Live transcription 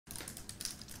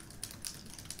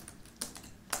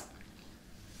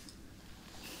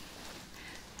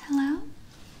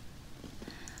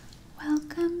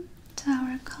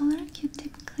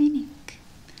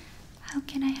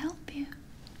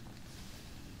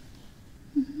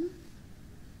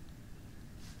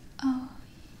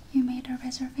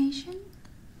reservation?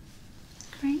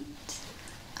 Great.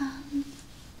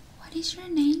 What is your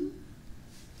name?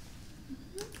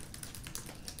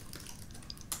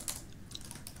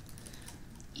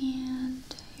 And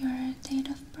your date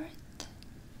of birth?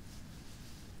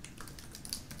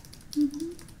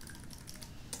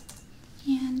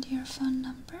 And your phone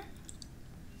number?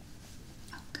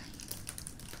 Okay.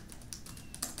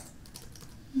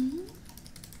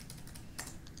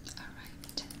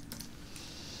 Alright.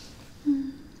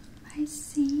 I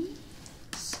see.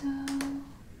 So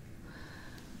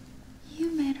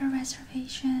you made a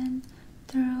reservation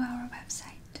through our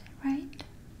website, right?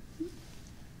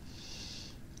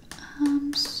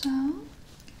 So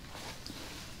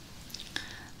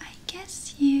I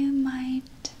guess you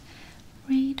might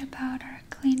read about our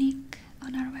clinic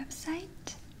on our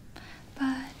website,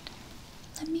 but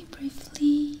let me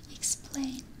briefly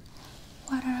explain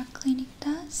what our clinic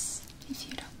does, if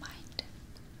you don't mind.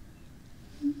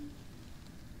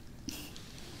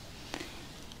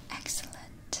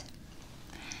 Excellent.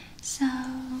 So,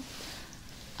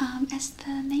 as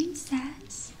the name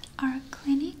says, our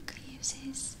clinic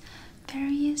uses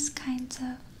various kinds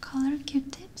of color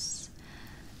Q-tips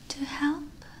to help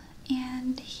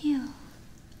and heal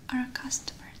our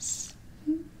customers.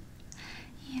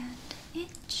 And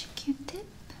each Q-tip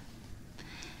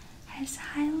has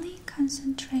highly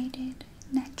concentrated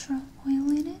natural oil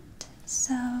in it,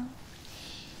 so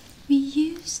we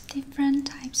use different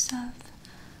types of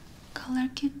color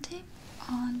Q-tip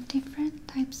on different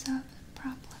types of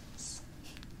problems.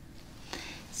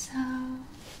 So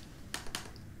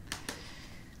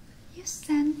you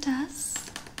sent us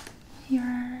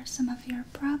some of your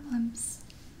problems,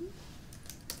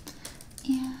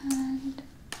 and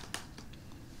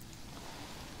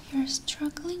you're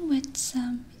struggling with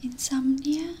some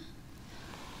insomnia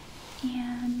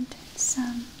and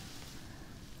some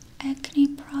acne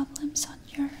problems on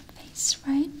your face,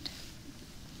 right?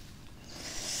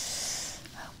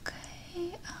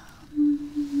 Okay.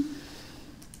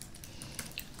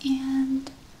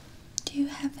 And do you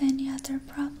have any other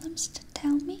problems to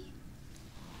tell me?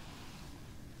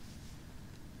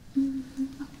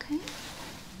 Okay.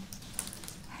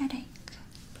 Headache.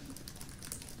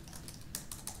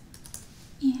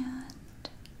 And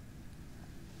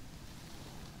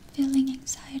feeling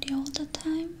anxiety all the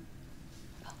time?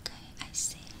 Okay, I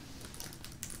see.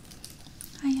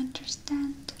 I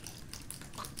understand.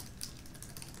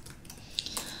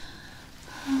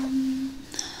 A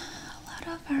lot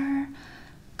of our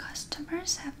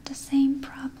customers have the same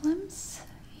problems,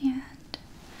 and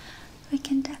we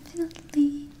can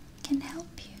definitely help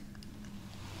you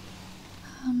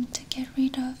to get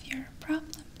rid of your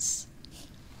problems.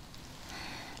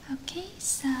 Okay,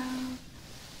 so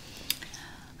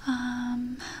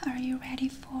are you ready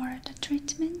for the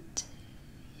treatment?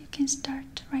 You can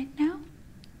start right now.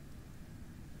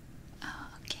 Oh,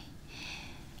 okay.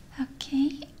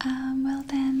 Okay, well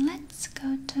then let's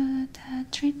go to the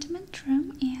treatment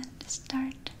room and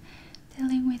start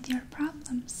dealing with your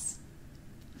problems.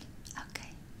 Okay.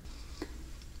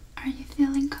 Are you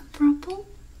feeling comfortable?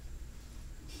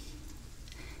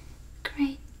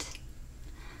 Great.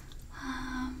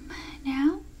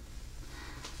 Now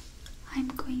I'm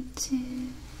going to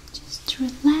just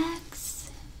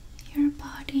relax your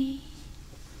body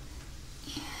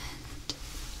and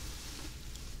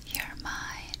your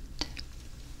mind.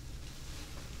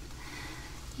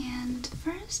 And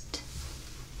first,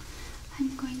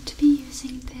 I'm going to be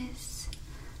using this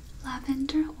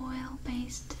lavender oil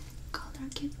based color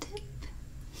Q-tip.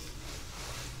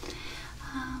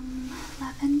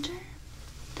 Lavender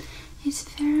is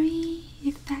very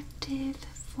effective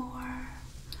for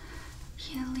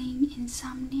healing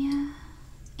insomnia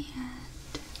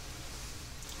and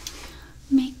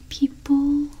make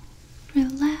people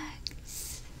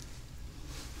relax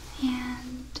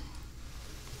and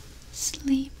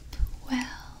sleep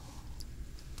well.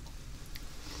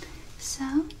 So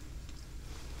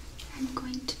I'm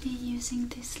going to be using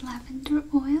this lavender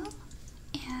oil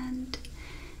and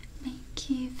make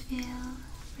you feel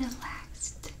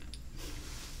relaxed.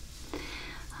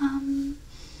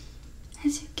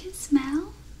 As you can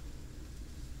smell,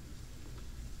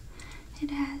 it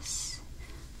has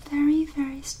very,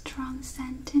 very strong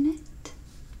scent in it.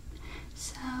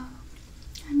 So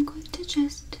I'm going to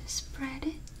just spread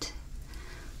it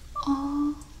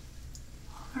all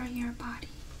over your body,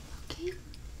 okay?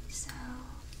 So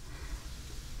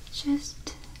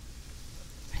just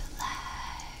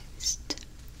relaxed,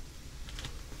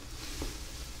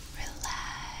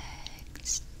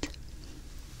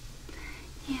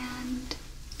 and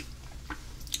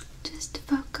just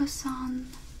focus on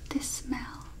the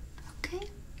smell, okay?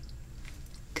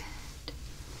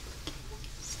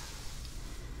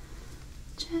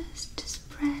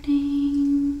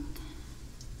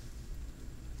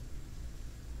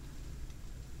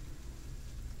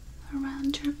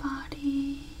 around your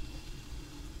body.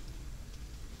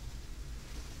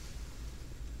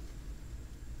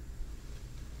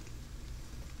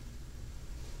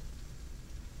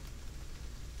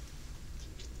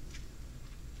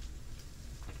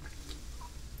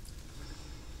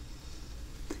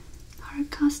 Our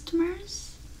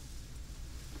customers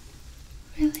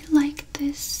really like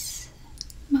this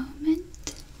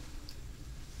moment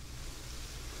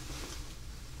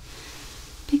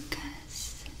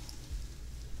because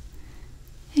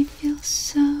it feels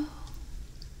so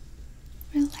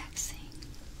relaxing.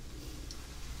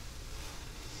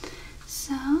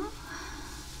 So, I'm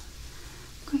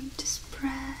going to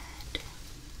spread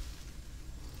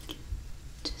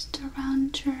just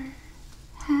around your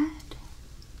head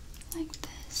like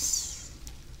this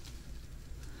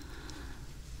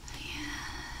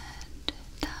and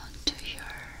down to your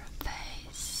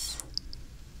face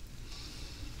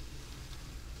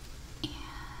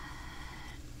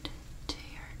and to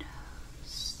your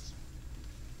nose.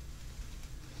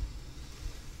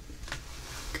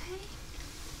 Okay,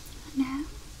 now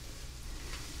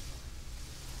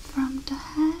from the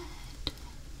head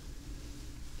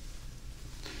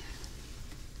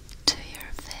to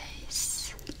your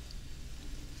face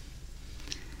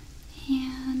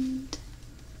and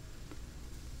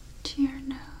to your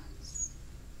nose.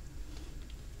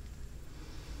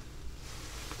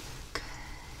 Good.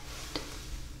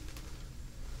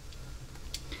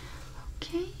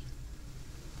 Okay.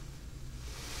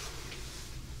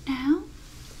 Now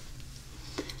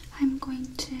I'm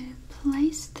going to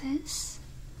place this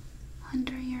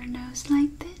under your nose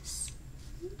like this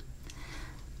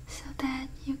so that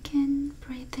you can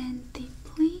breathe in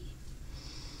deeply.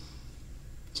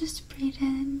 Just breathe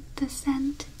in the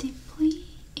scent deeply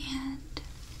and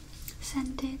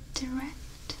send it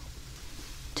direct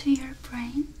to your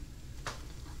brain,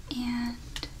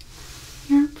 and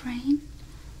your brain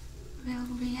will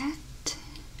react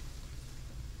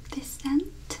this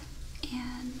scent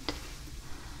and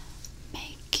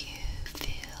make you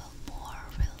feel more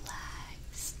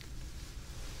relaxed.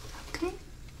 Okay?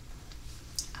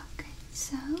 Okay,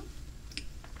 so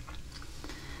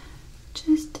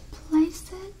just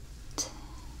place it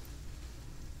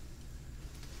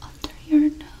under your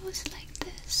nose like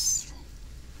this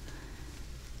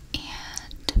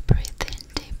and breathe in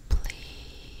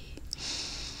deeply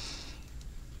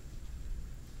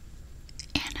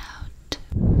and out.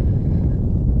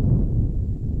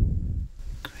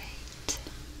 Great.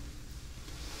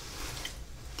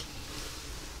 Okay.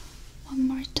 One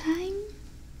more time.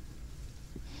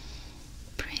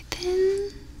 Breathe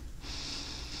in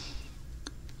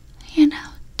and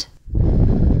out.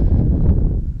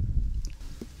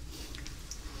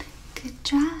 Good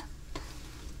job.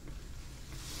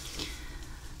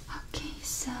 Okay,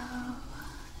 so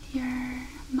your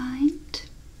mind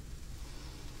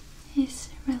is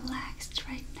relaxed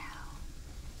right now.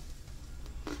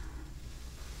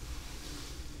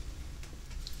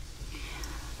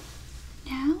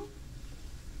 Now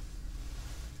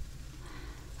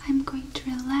I'm going to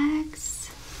relax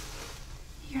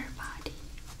your body.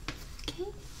 Okay,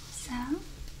 so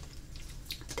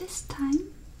this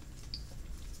time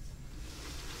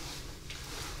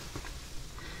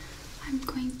I'm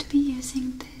going to be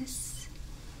using this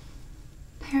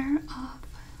pair of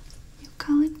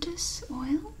eucalyptus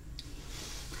oil,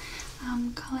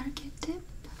 color Q-tip.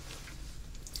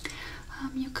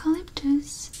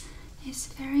 Eucalyptus is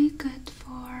very good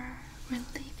for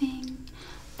relieving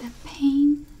the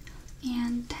pain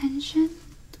and tension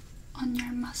on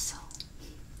your muscle.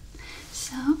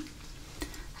 So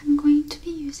I'm going to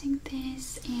be using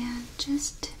this and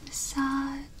just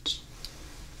massage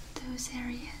those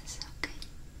areas, okay?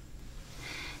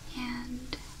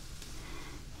 And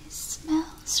it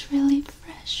smells really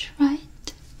fresh,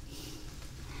 right?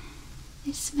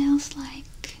 It smells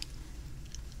like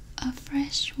a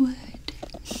fresh wood.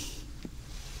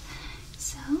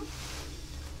 So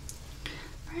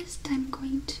first I'm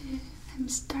going to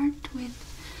start with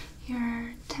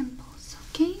your temples,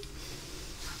 okay?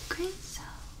 Okay, so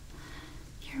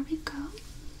here we go.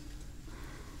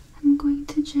 I'm going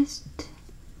to just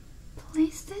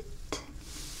place it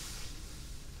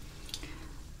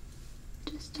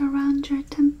just around your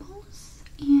temples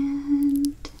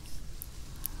and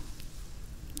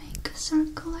make a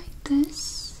circle like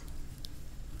this.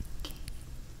 Okay.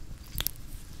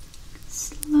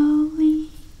 Slowly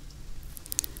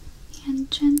and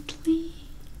gently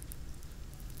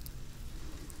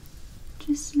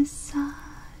just massage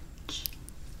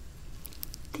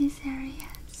these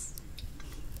areas.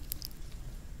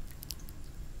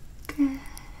 Good.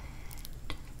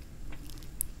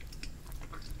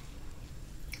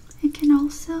 can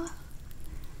also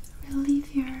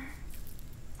relieve your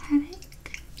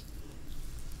headache.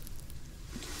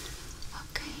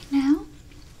 Okay, now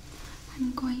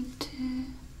I'm going to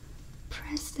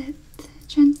press it,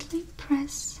 gently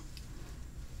press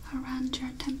around your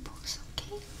temples,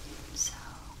 okay? So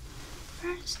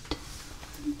first,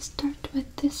 let's start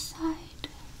with this side.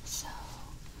 So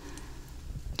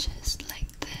just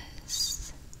like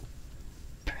this,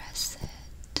 press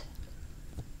it.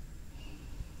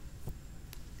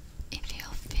 If you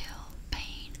feel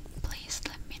pain, please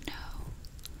let me know.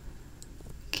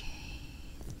 Okay,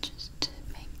 just to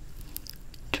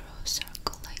draw a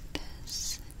circle like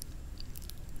this.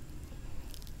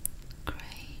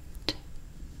 Great.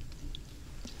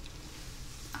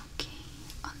 Okay,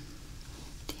 on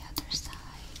the other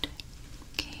side.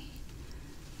 Okay,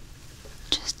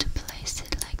 just to place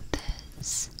it like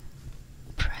this,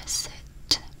 press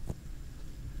it.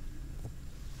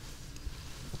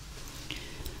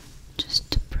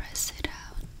 Just to press it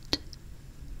out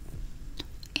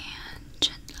and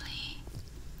gently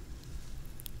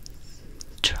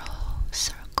draw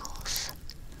circles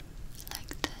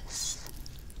like this.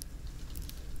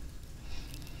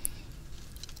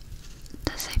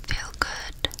 Does it feel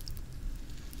good?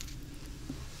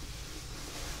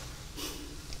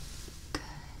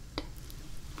 Good.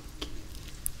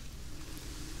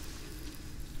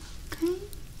 Okay.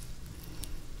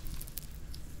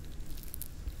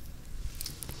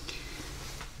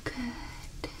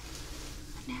 Good.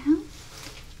 Now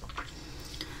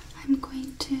I'm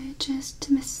going to just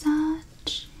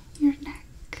massage your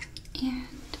neck and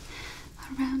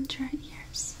around your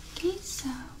ears. Okay, so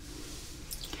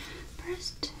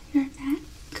first your neck.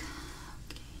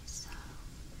 Okay, so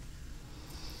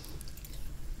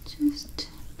just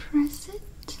press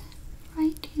it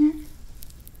right here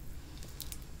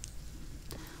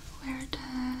where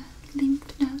the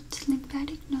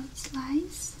lymphatic nodes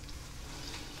lies.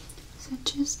 So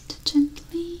just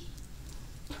gently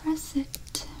press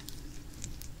it.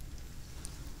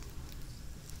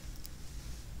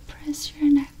 Press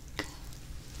your neck.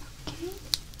 Okay?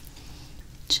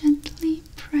 Gently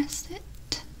press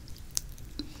it.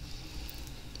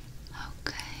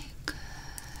 Okay, good.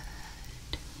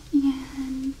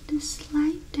 And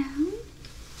slide down.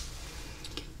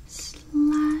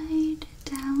 Slide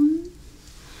down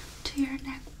to your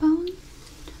neck bone.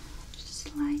 Just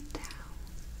slide down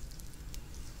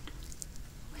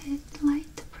with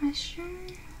light pressure.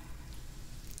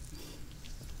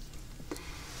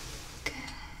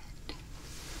 Good.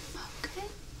 Okay.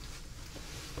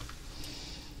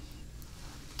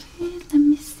 Okay, let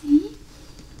me see.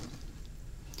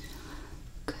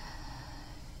 Good.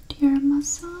 Your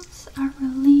muscles are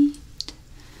relieved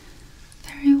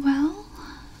very well.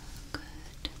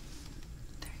 Good.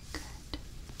 Very good.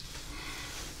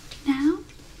 Now,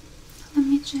 let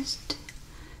me just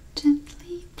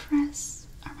gently press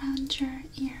around your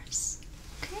ears.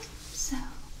 Okay, so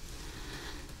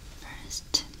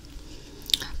first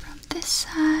from this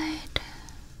side,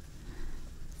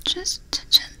 just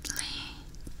gently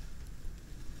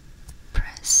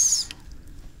press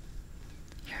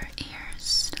your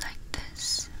ears like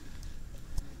this.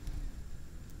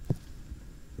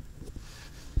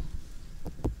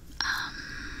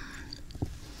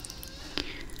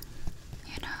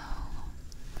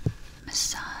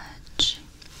 Massage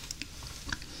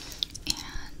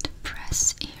and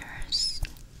press ears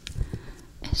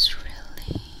is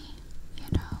really,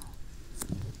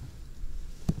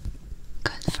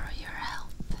 good for your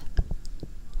health.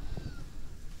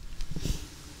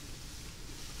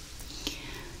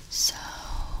 So,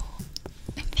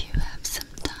 if you have some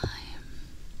time,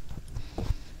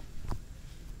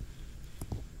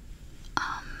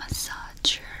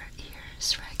 massage your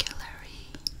ears regularly.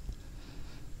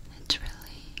 It's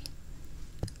really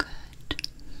good.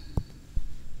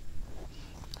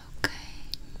 Okay.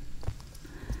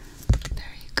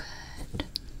 Very good.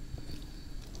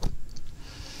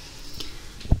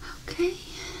 Okay.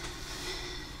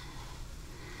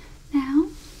 Now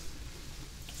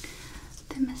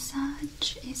the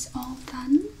massage is all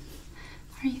done.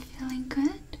 Are you feeling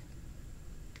good?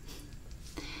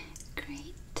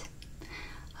 Great.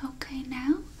 Okay,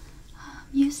 now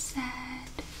you said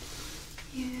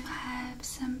you have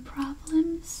some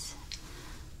problems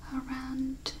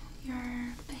around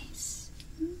your face,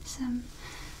 some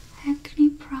acne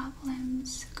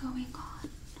problems going on.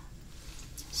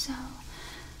 So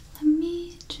let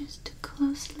me just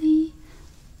closely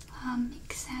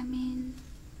examine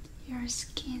your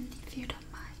skin if you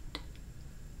don't mind.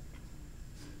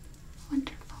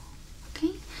 Wonderful.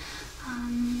 Okay.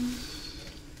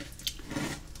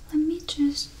 Let me just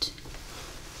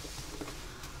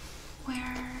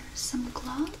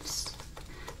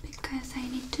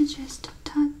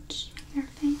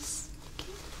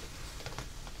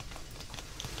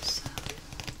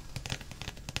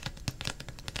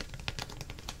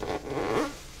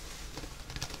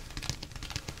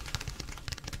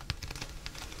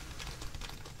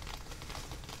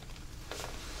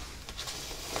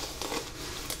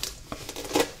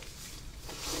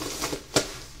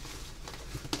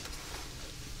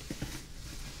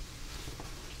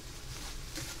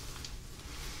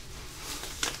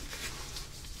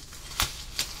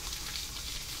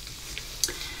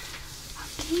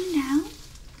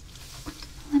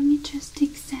just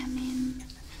examine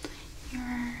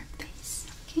your face,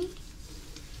 okay?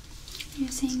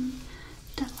 Using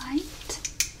the light.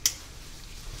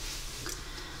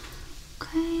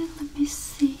 Okay, let me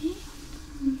see.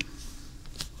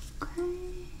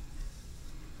 Okay.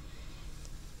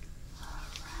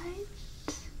 Alright.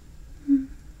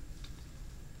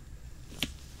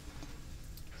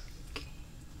 Okay.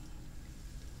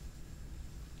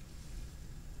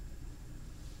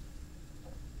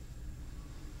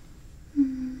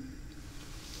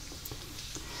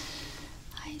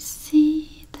 I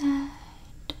see that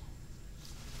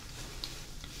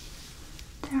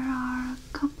there are a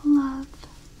couple of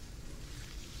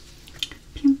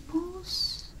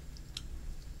pimples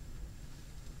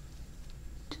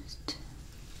just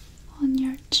on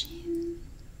your chin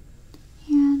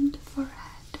and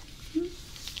forehead.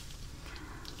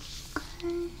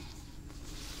 Okay.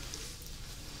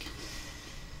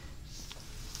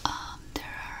 There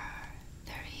are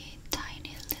very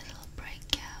tiny little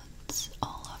breakouts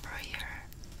all over your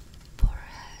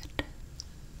forehead.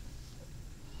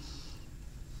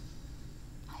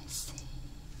 I see.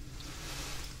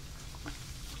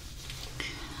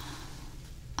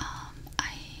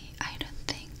 I don't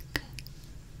think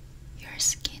your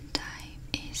skin type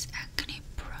is acne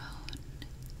prone.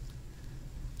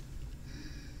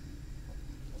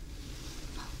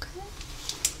 Okay.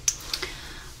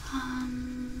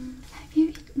 Have you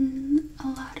eaten a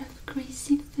lot of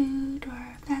greasy food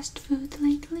or fast food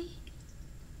lately?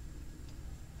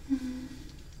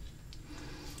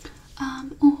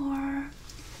 Or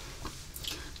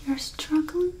you're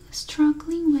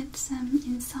struggling with some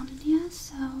insomnia,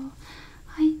 so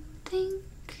I think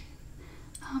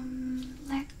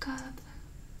lack of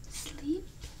sleep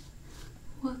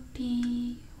would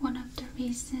be one of the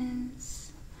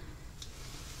reasons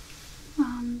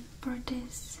for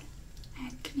this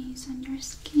acne on your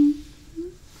skin.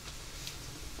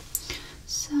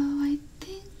 So I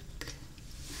think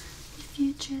if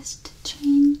you just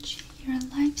change your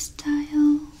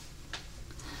lifestyle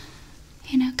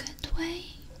in a good way,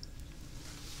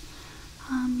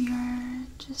 your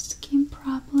just skin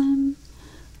problem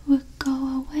will go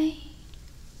away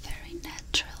very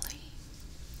naturally.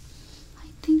 I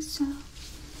think so.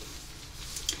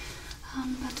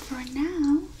 But for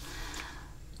now,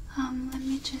 let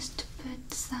me just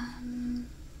put some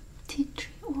tea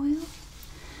tree oil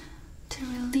to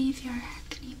relieve your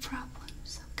acne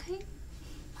problems, okay?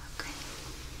 Okay.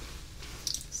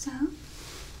 So,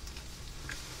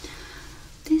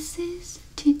 this is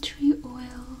tea tree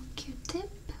oil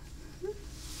Q-tip,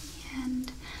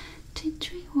 and tea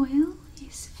tree oil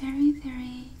is very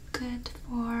good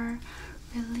for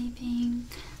relieving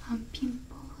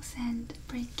pimples and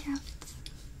breakouts.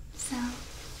 So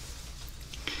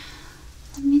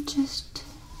let me just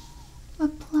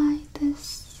apply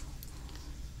this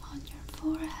on your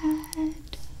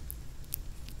forehead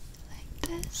like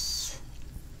this.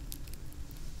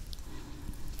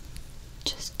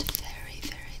 Just a very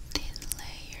thin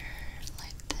layer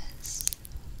like this.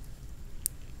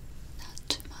 Not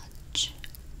too much.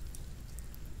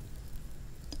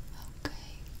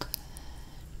 Okay,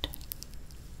 good.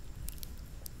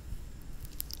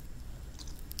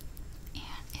 And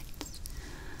it's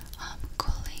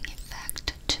cooling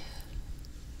effect too.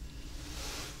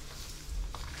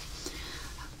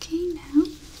 Okay, now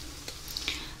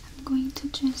I'm going to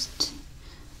just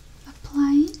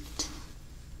apply it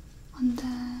on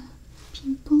the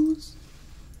pimples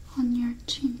on your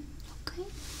chin, okay?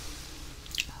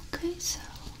 Okay, so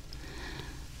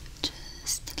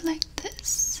just like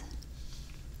this,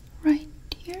 right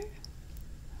here,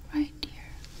 okay,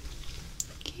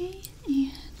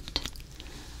 and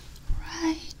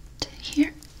right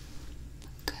here.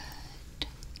 Good.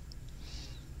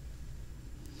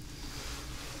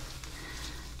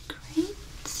 Great.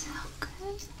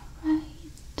 Okay,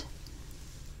 right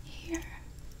here.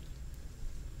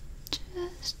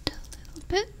 Just a little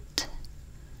bit.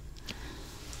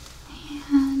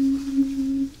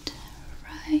 And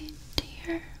right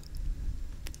here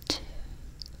too.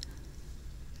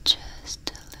 Just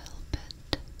a little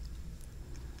bit.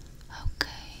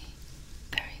 Okay,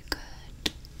 very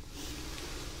good.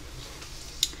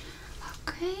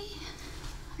 Okay,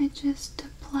 I just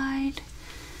applied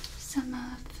some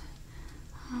of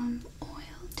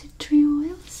oil, tea tree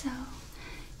oil, so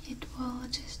it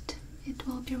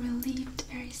will be relieved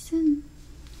very soon.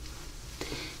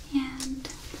 And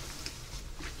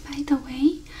by the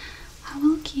way, I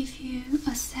will give you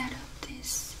a set of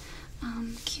these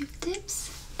Q-tips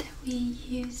that we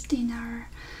used in our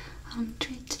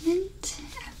treatment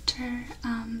after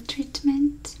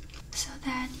treatment, so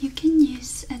that you can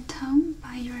use at home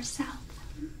by yourself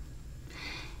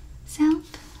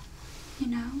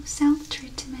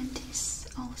self-treatment is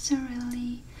also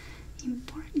really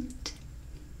important.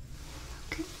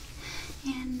 Okay,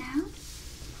 and now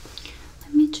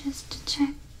let me just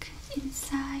check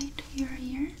inside your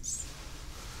ears.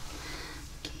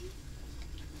 Okay,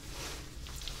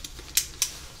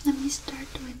 let me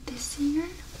start with this ear.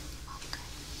 Okay,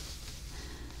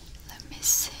 let me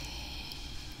see.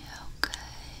 Okay.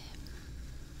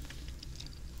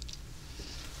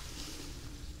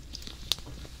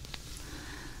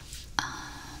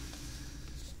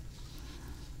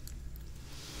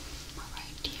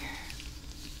 Right here.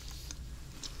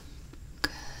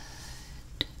 Good.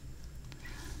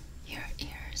 Your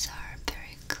ears are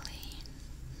very clean,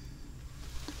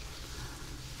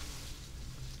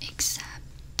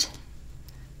 except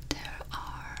there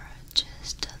are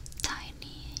just a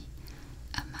tiny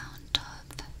amount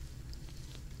of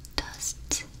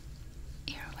dust,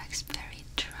 earwax, very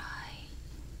dry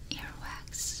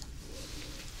earwax.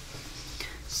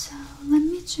 So let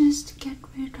me just get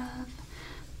rid of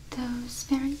those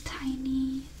very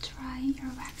tiny dry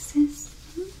earwaxes,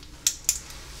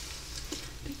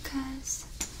 because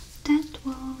that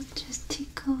will just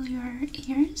tickle your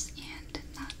ears and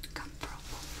not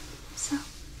comfortable. So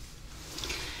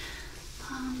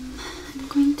I'm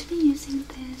going to be using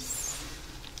this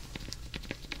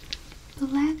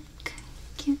black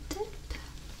Q-tip.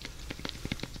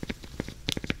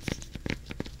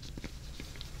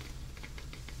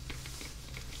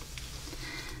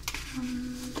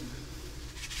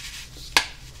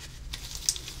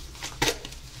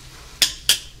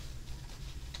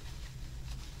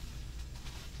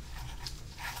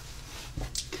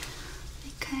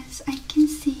 Because I can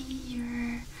see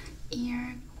your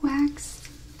ear wax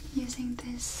using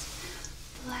this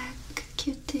black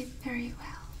Q-tip very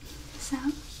well. So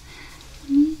let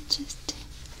me just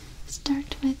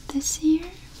start with this ear.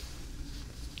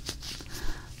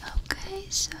 Okay,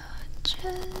 so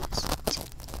just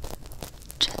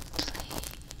gently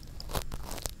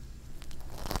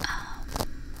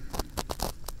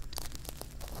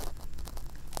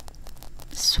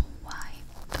swipe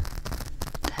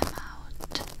them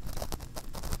out.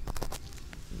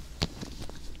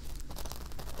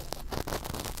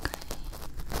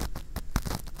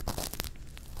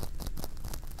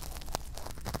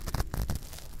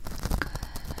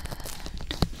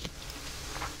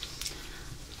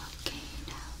 Okay,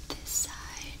 now this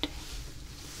side.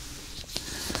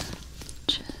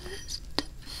 Just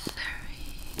very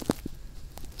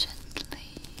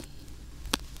gently,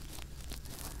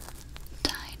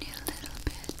 tiny little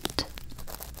bit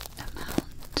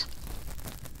amount.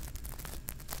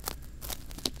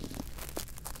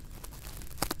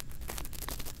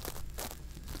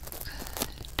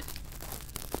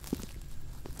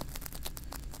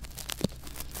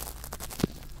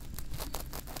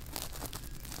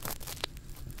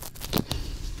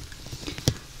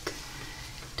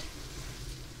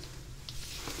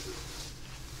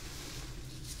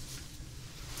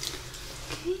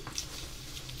 Okay,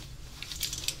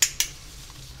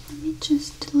 let me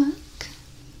just look.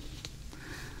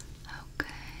 Okay,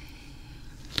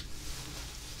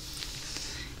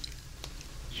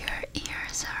 your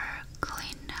ears are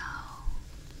clean now,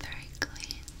 very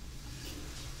clean.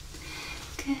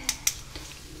 Good.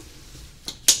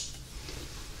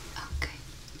 Okay,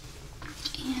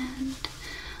 and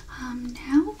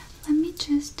now let me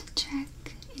just check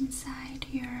inside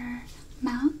your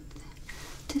mouth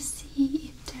to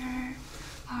see if there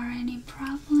are any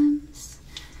problems,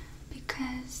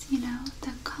 because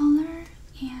the color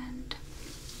and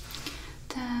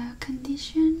the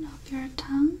condition of your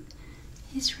tongue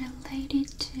is related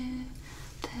to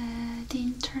the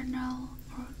internal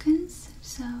organs.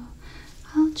 So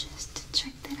I'll just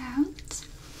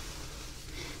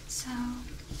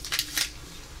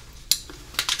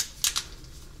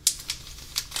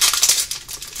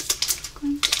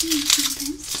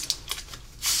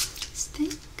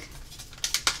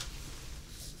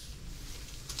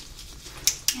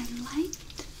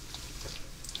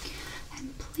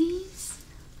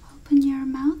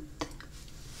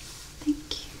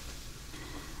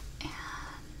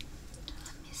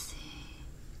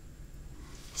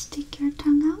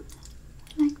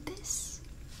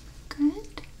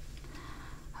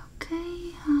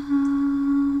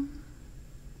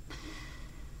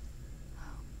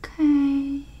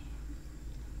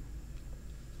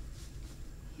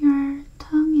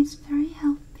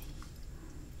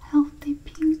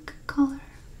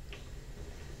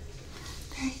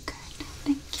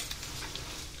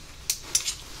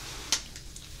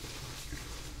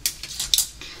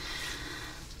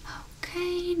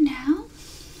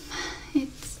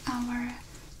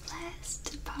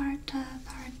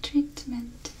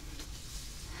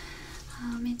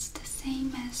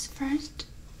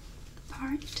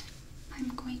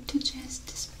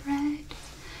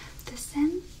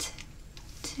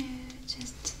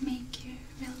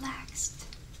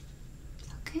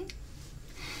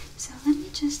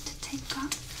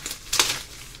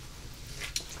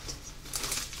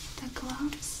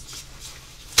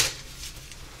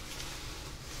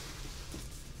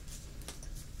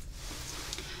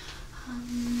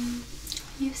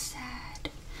You said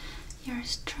you're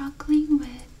struggling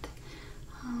with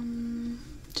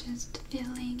just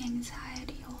feeling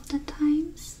anxiety all the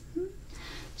times.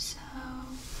 So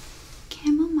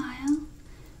chamomile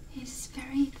is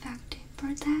very effective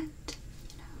for that.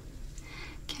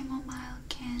 Chamomile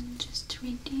can just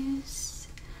reduce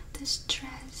the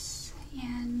stress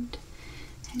and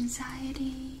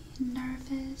anxiety,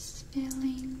 nervous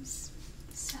feelings.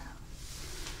 So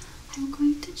I'm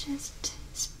going to just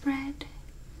spread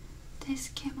this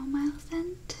chamomile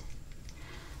scent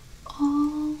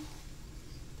all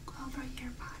over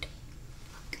your body.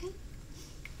 Okay?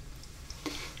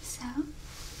 So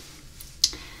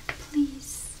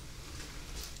please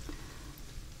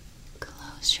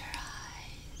close your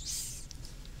eyes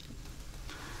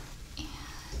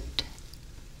and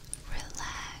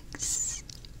relax.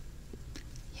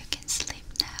 You can sleep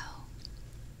now.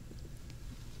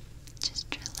 Just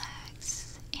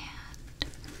relax and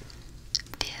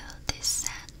feel this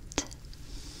scent.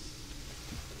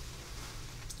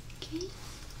 Okay?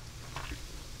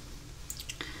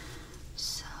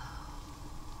 So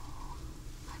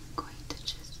I'm going to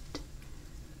just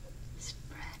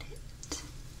spread it.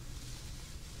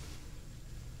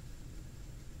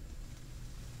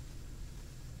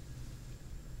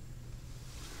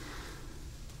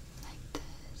 Like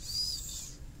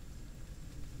this.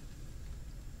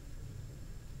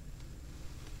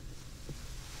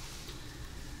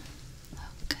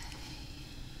 Okay.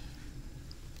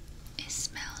 It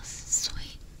smells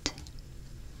sweet.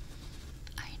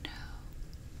 I know.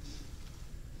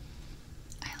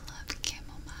 I love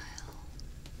chamomile.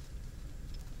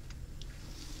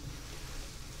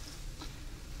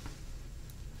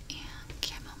 And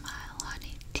chamomile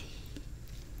honey tea.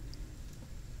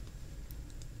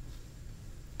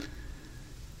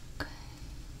 Okay,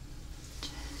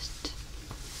 just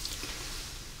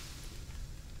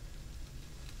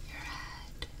your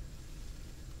head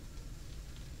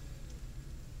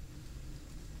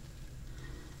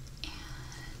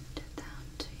and down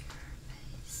to your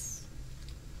face.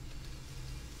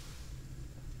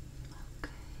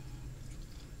 Okay,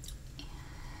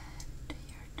 and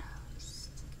your nose.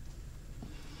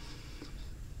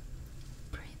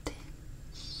 Breathe in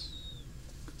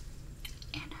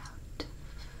and out.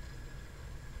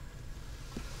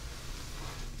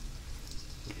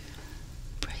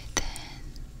 Breathe in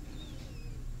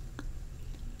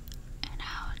and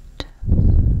out.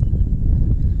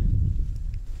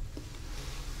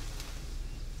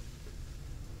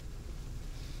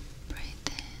 Breathe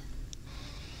in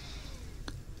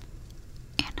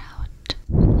and out.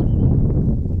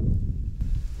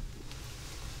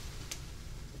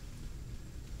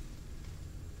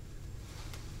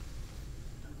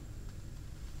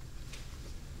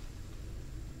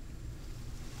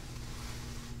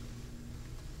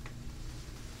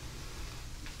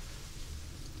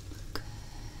 Good.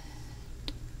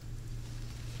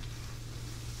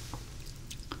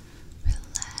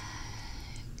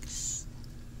 Relax.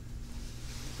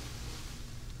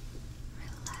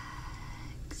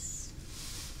 Relax.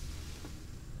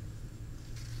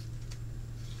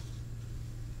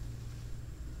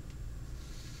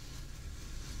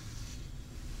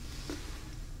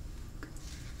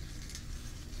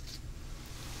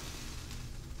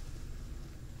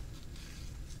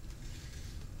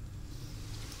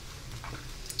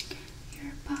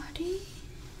 Your body,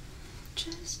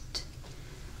 just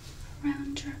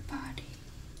around your body.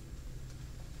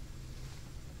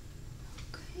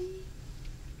 Okay?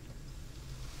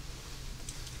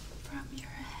 From your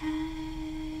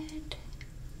head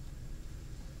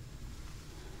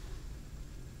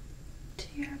to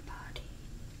your body.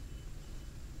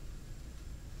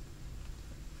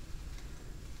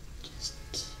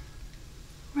 Just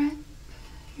wrap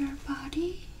your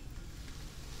body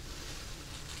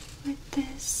with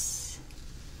this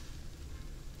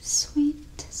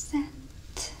sweet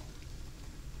scent.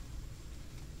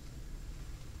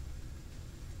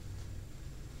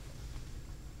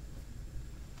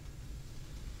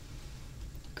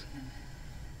 Good.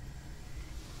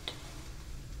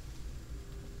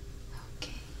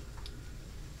 Okay.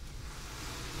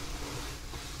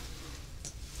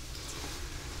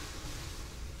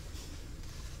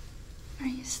 Are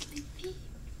you sleepy?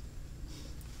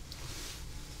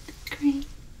 Great.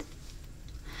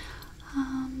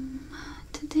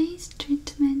 Today's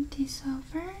treatment is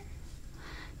over,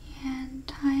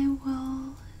 and I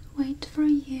will wait for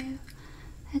you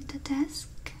at the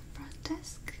desk